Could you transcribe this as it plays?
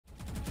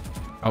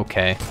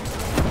Okay.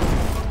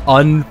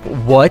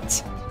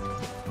 What?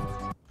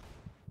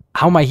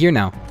 How am I here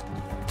now?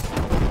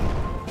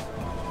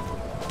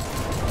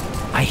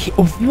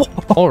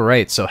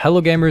 Alright, so hello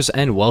gamers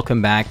and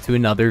welcome back to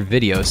another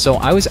video. So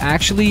I was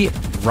actually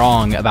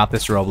wrong about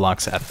this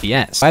Roblox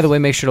FPS. By the way,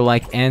 make sure to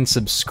like and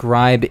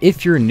subscribe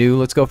if you're new.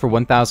 Let's go for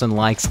 1,000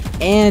 likes,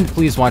 and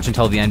please watch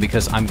until the end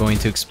because I'm going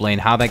to explain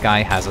how that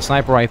guy has a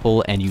sniper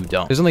rifle and you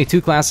don't. There's only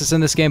 2 classes in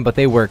this game, but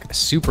they work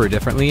super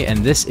differently, and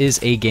this is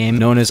a game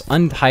known as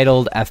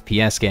Untitled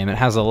FPS game. It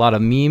has a lot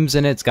of memes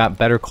in it. It's got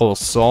Better Call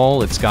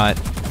Saul. It's got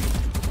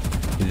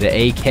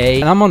the AK,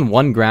 and I'm on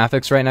 1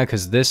 graphics right now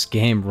because this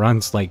game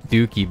runs like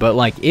dookie, but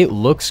like it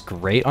looks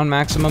great on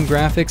maximum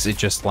graphics. It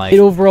just like, it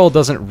overall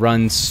doesn't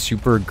run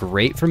super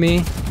great for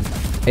me.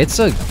 It's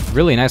a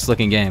really nice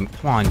looking game.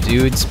 Come on,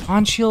 dude.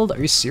 Spawn shield? Are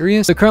you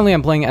serious? So currently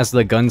I'm playing as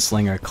the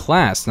gunslinger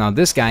class. Now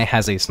this guy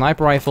has a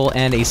sniper rifle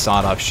and a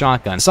sawed-off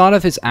shotgun.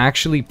 Sawed-off is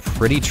actually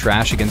pretty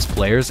trash against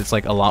players. It's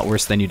like a lot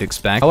worse than you'd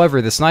expect.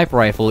 However, the sniper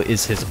rifle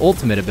is his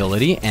ultimate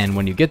ability, and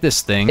when you get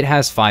this thing, it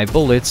has 5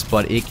 bullets,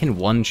 but it can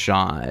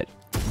one-shot.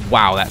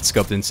 Wow, that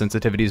scoped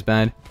insensitivity is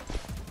bad.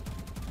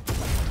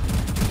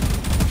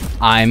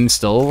 I'm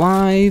still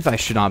alive. I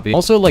should not be.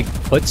 Also, like,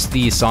 puts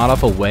the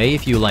sawed-off away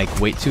if you, like,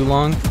 wait too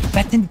long.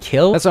 That didn't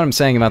kill? That's what I'm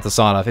saying about the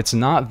sawed-off. It's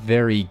not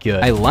very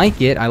good. I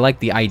like it. I like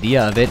the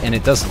idea of it, and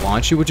it does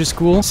launch you, which is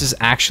cool. This is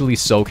actually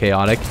so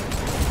chaotic.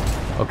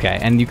 Okay,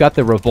 and you got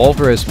the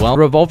revolver as well.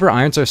 Revolver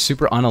irons are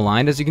super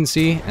unaligned, as you can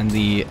see, and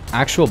the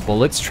actual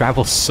bullets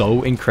travel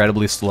so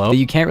incredibly slow that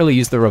you can't really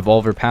use the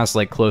revolver past,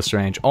 like, close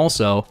range.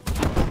 Also,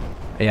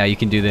 yeah, you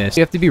can do this.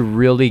 You have to be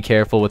really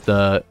careful with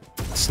the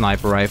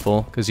sniper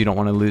rifle because you don't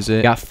want to lose it.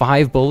 You got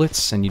 5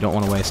 bullets and you don't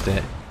want to waste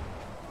it.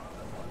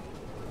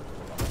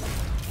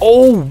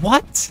 Oh,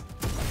 what?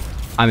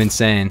 I'm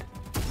insane.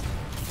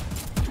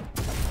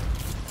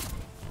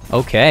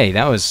 Okay,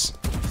 that was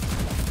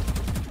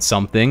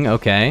something.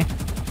 Okay.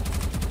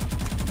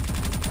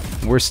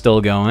 We're still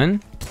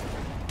going.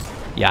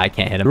 Yeah, I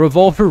can't hit him. The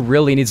revolver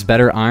really needs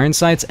better iron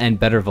sights and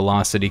better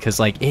velocity because,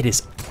 like, it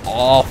is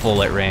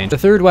awful at range. The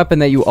third weapon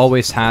that you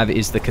always have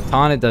is the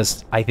katana. It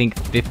does, I think,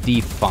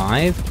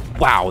 55.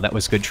 Wow, that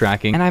was good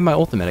tracking. And I have my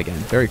ultimate again.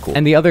 Very cool.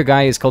 And the other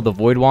guy is called the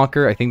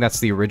Voidwalker. I think that's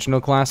the original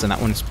class, and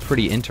that one's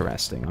pretty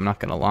interesting. I'm not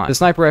gonna lie. The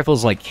sniper rifle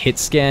is like hit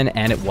scan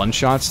and it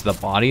one-shots the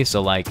body,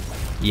 so like,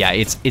 yeah,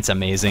 it's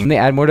amazing. When they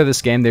add more to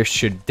this game, there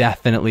should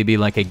definitely be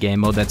like a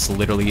game mode that's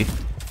literally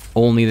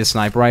only the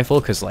sniper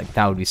rifle, because like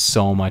that would be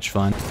so much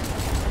fun.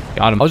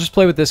 Got him. I'll just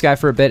play with this guy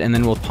for a bit, and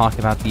then we'll talk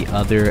about the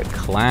other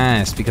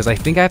class, because I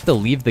think I have to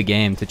leave the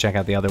game to check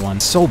out the other one.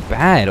 So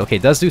bad. Okay,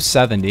 it does do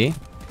 70.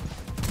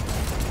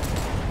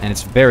 And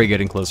it's very good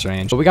in close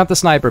range. But we got the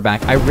sniper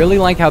back. I really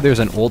like how there's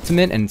an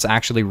ultimate, and it's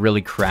actually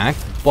really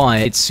cracked,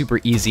 but it's super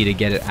easy to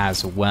get it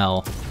as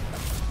well.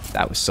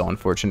 That was so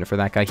unfortunate for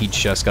that guy. He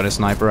just got a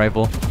sniper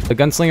rifle. The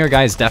gunslinger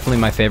guy is definitely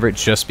my favorite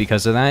just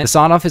because of that. The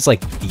sawed-off is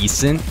like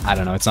decent. I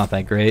don't know. It's not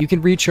that great. You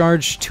can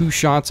recharge 2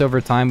 shots over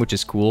time, which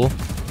is cool.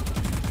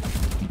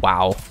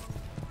 Wow.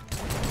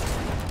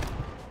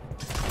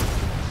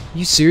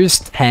 You serious?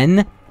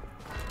 10?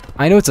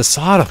 I know it's a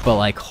sawed-off, but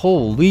like,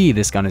 holy,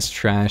 this gun is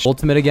trash.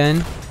 Ultimate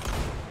again.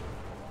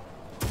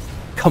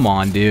 Come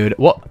on, dude.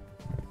 What?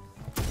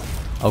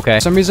 Okay.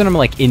 For some reason, I'm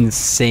like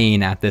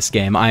insane at this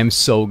game. I am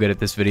so good at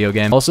this video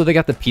game. Also, they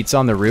got the pizza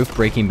on the roof,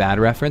 Breaking Bad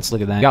reference.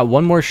 Look at that. Got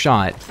 1 more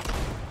shot.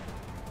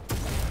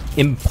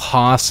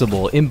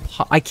 Impossible.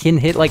 I can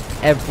hit like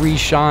every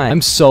shot.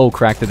 I'm so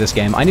cracked at this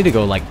game. I need to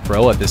go like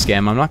pro at this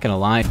game. I'm not gonna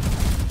lie.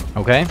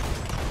 Okay.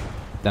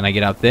 Then I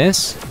get out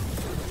this.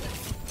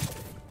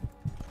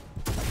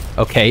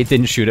 Okay,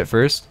 didn't shoot at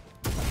first.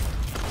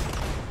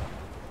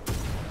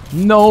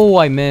 No,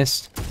 I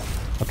missed.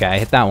 Okay, I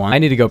hit that one. I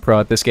need to go pro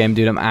at this game,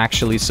 dude. I'm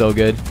actually so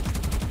good.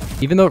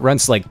 Even though it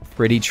runs like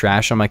pretty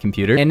trash on my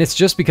computer, and it's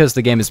just because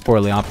the game is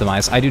poorly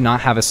optimized. I do not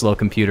have a slow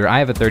computer. I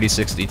have a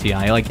 3060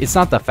 Ti. Like, it's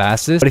not the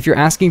fastest, but if you're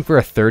asking for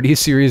a 30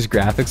 series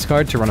graphics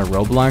card to run a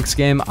Roblox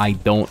game, I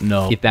don't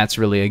know if that's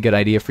really a good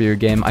idea for your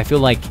game. I feel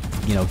like,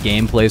 you know,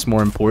 gameplay is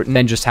more important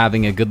than just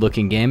having a good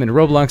looking game. And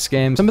Roblox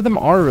games, some of them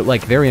are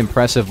like very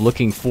impressive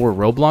looking for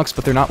Roblox,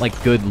 but they're not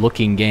like good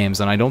looking games,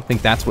 and I don't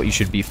think that's what you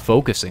should be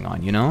focusing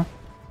on, you know?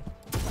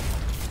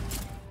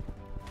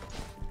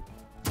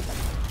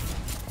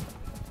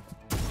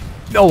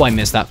 Oh, I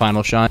missed that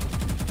final shot.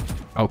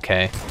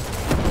 Okay.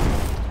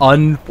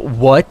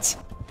 What?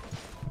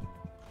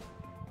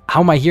 How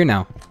am I here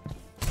now?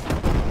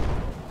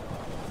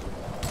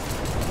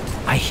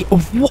 I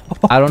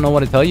don't know what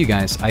to tell you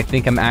guys. I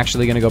think I'm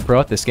actually gonna go pro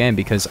at this game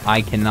because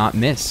I cannot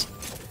miss.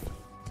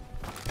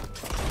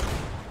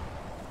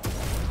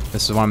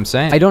 This is what I'm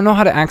saying. I don't know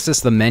how to access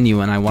the menu,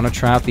 and I want to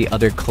try out the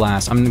other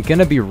class. I'm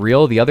gonna be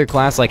real. The other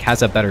class, like,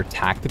 has a better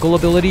tactical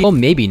ability. Well,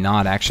 maybe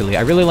not, actually.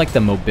 I really like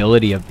the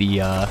mobility of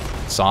the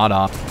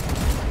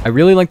sawed-off. I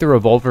really like the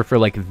revolver for,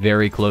 like,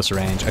 very close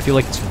range. I feel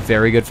like it's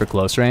very good for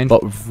close range,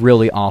 but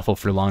really awful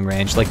for long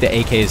range. Like, the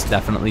AK is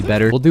definitely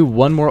better. We'll do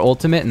 1 more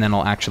ultimate, and then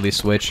I'll actually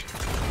switch.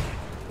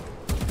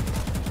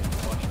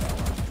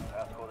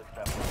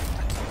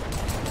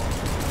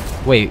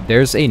 Wait,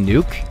 there's a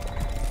nuke?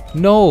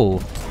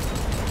 No.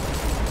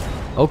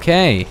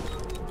 Okay.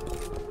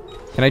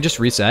 Can I just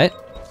reset?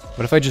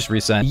 What if I just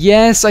reset?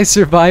 Yes, I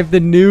survived the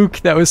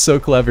nuke. That was so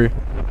clever.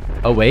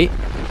 Oh, wait.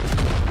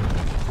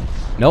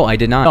 No, I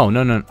did not. Oh,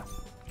 no, no.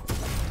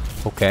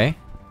 Okay.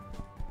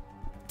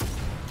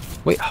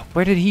 Wait,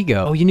 where did he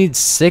go? Oh, you need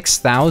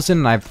 6,000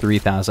 and I have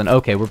 3,000.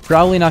 Okay, we're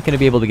probably not going to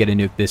be able to get a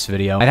nuke this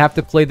video. I'd have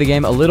to play the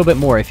game a little bit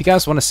more. If you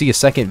guys want to see a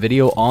second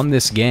video on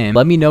this game,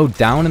 let me know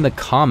down in the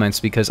comments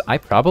because I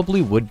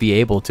probably would be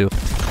able to.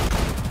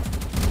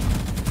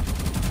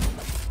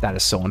 That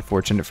is so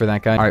unfortunate for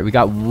that guy. All right, we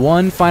got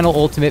one final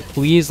ultimate.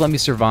 Please let me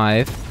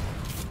survive.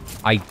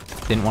 I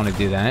didn't want to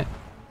do that.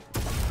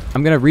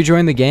 I'm going to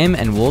rejoin the game,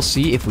 and we'll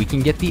see if we can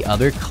get the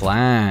other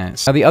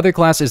class. Now, the other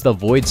class is the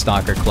Void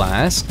Stalker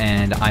class,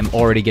 and I'm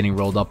already getting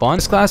rolled up on.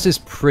 This class is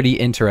pretty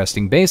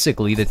interesting.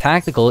 Basically, the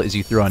tactical is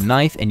you throw a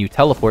knife, and you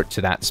teleport to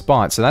that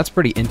spot, so that's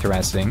pretty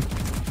interesting.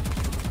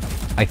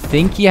 I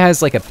think he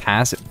has, like, a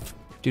passive...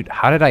 Dude,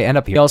 how did I end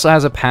up here? He also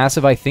has a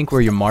passive, I think,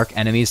 where you mark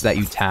enemies that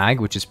you tag,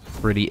 which is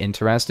pretty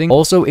interesting.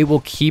 Also, it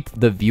will keep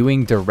the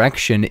viewing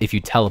direction if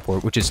you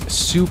teleport, which is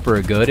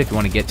super good if you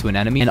want to get to an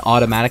enemy and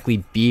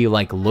automatically be,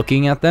 like,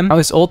 looking at them. Now,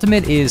 his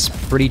ultimate is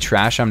pretty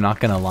trash, I'm not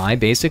gonna lie.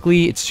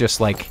 Basically, it's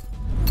just, like,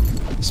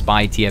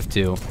 Spy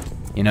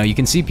TF2. You know, you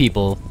can see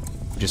people,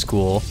 which is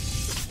cool.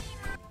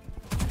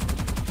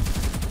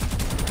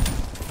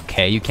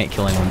 Okay, you can't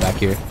kill anyone back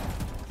here.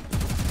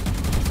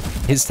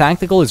 His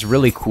tactical is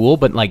really cool,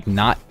 but, like,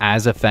 not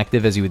as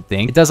effective as you would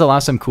think. It does allow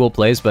some cool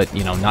plays, but,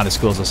 you know, not as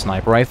cool as a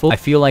sniper rifle. I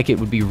feel like it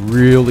would be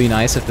really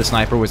nice if the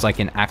sniper was, like,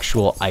 an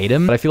actual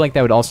item, but I feel like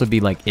that would also be,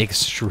 like,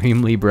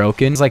 extremely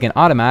broken. It's like an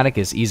automatic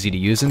is easy to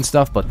use and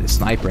stuff, but the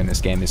sniper in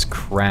this game is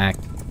cracked.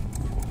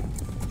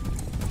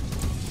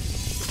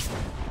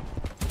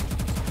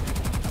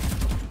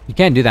 You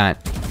can't do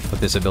that with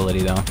this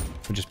ability, though,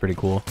 which is pretty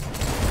cool.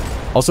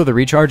 Also, the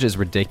recharge is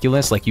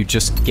ridiculous. Like, you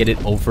just get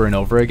it over and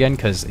over again,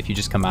 because if you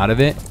just come out of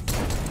it...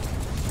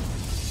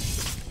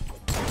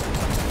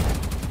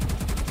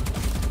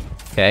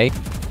 Okay.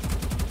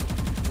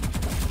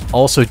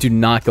 Also, do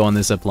not go on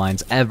the zip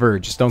lines, ever.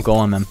 Just don't go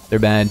on them. They're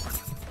bad.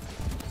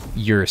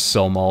 You're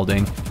so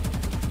molding.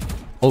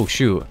 Oh,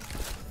 shoot.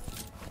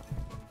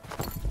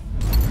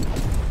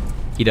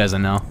 He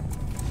doesn't know.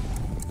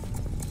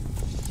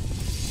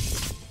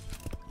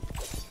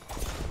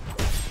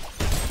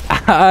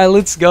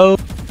 Let's go.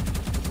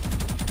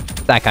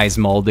 That guy's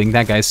molding.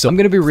 That guy's so... I'm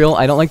gonna be real,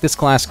 I don't like this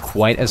class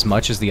quite as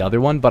much as the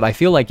other one, but I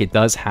feel like it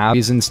does have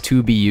reasons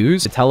to be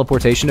used. The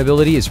teleportation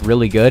ability is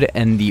really good,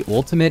 and the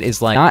ultimate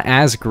is, like, not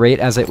as great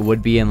as it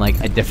would be in, like,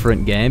 a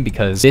different game,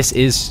 because this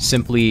is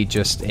simply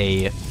just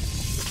a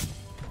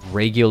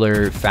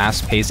regular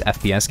fast-paced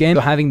FPS game, so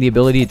having the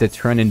ability to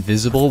turn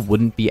invisible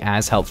wouldn't be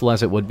as helpful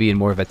as it would be in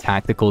more of a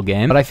tactical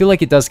game, but I feel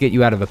like it does get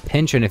you out of a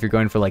pinch, and if you're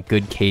going for, like,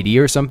 good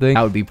KD or something,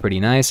 that would be pretty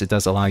nice. It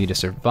does allow you to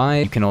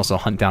survive. You can also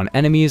hunt down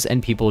enemies,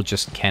 and people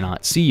just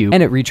cannot see you,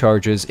 and it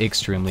recharges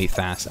extremely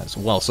fast as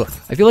well. So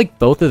I feel like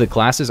both of the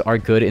classes are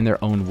good in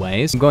their own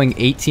ways. I'm going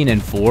 18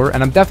 and 4,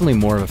 and I'm definitely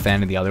more of a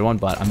fan of the other one,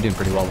 but I'm doing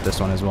pretty well with this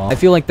one as well. I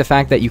feel like the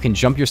fact that you can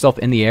jump yourself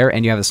in the air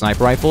and you have a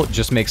sniper rifle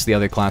just makes the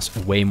other class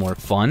way more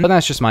fun, but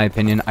that's just my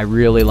opinion. I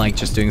really like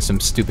just doing some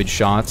stupid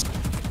shots.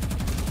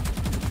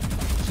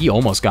 He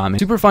almost got me.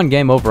 Super fun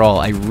game overall.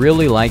 I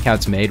really like how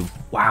it's made.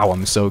 Wow,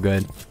 I'm so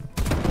good.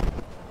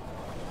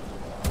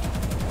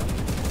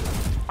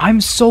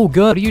 I'm so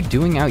good. What are you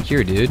doing out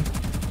here, dude?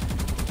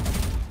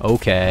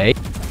 Okay.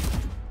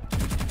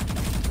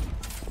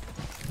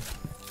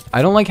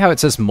 I don't like how it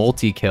says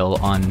multi-kill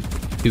on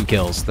 2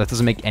 kills. That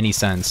doesn't make any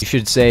sense. You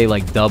should say,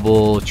 like,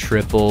 double,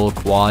 triple,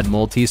 quad,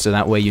 multi, so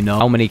that way you know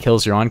how many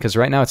kills you're on, because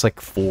right now it's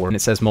like 4, and it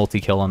says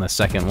multi-kill on the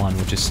second one,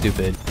 which is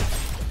stupid.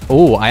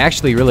 Oh, I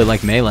actually really like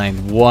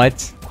meleeing. What?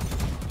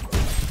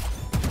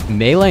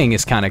 Meleeing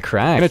is kind of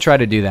cracked. I'm gonna try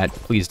to do that.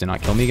 Please do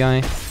not kill me, guy.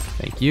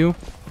 Thank you.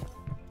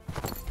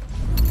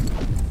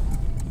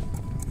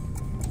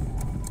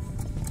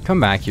 Come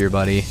back here,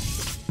 buddy.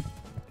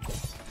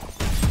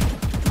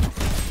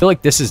 I feel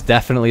like this is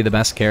definitely the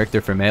best character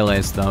for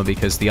melees, though,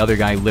 because the other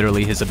guy,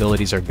 literally, his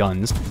abilities are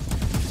guns.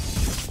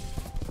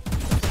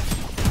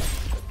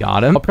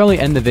 Got him. I'll probably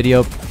end the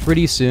video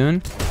pretty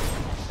soon.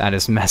 That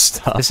is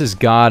messed up. This has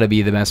got to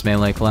be the best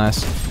melee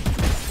class.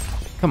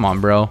 Come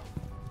on, bro.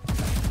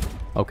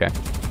 Okay.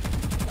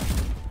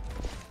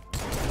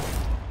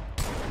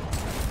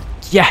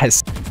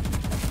 Yes!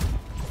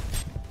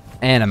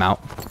 And I'm out.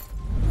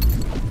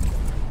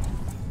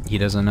 He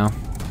doesn't know.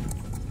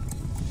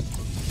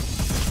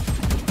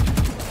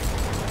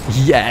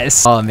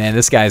 Yes! Oh man,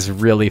 this guy's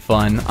really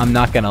fun. I'm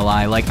not gonna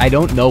lie. Like, I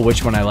don't know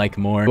which one I like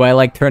more. Do I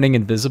like turning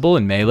invisible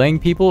and meleeing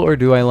people, or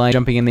do I like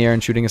jumping in the air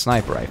and shooting a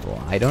sniper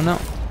rifle? I don't know.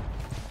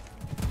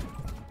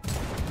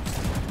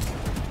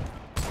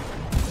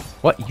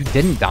 What? You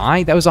didn't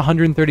die? That was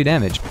 130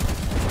 damage.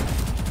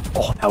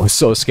 Oh, that was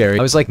so scary.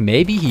 I was like,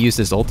 maybe he used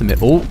his ultimate.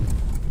 Oh!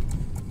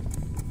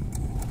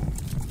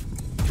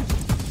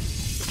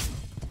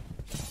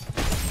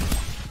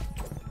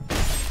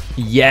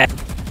 Yeah!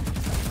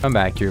 Come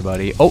back here,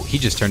 buddy. Oh, he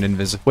just turned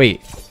invisible.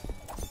 Wait.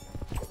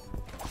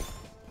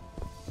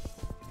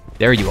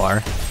 There you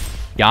are.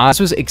 Yeah, this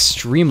was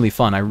extremely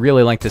fun. I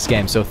really like this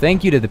game. So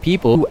thank you to the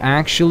people who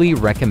actually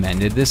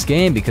recommended this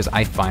game because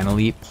I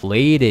finally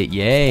played it.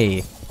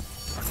 Yay.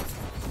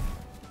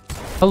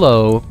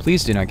 Hello.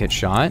 Please do not get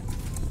shot.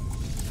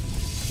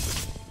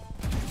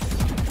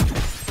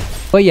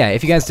 But yeah,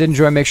 if you guys did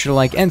enjoy, make sure to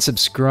like and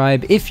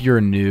subscribe if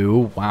you're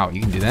new. Wow,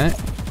 you can do that.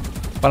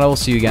 But I will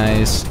see you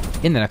guys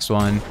in the next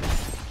one.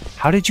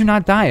 How did you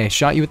not die? I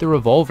shot you with the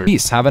revolver.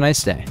 Peace. Have a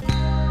nice day.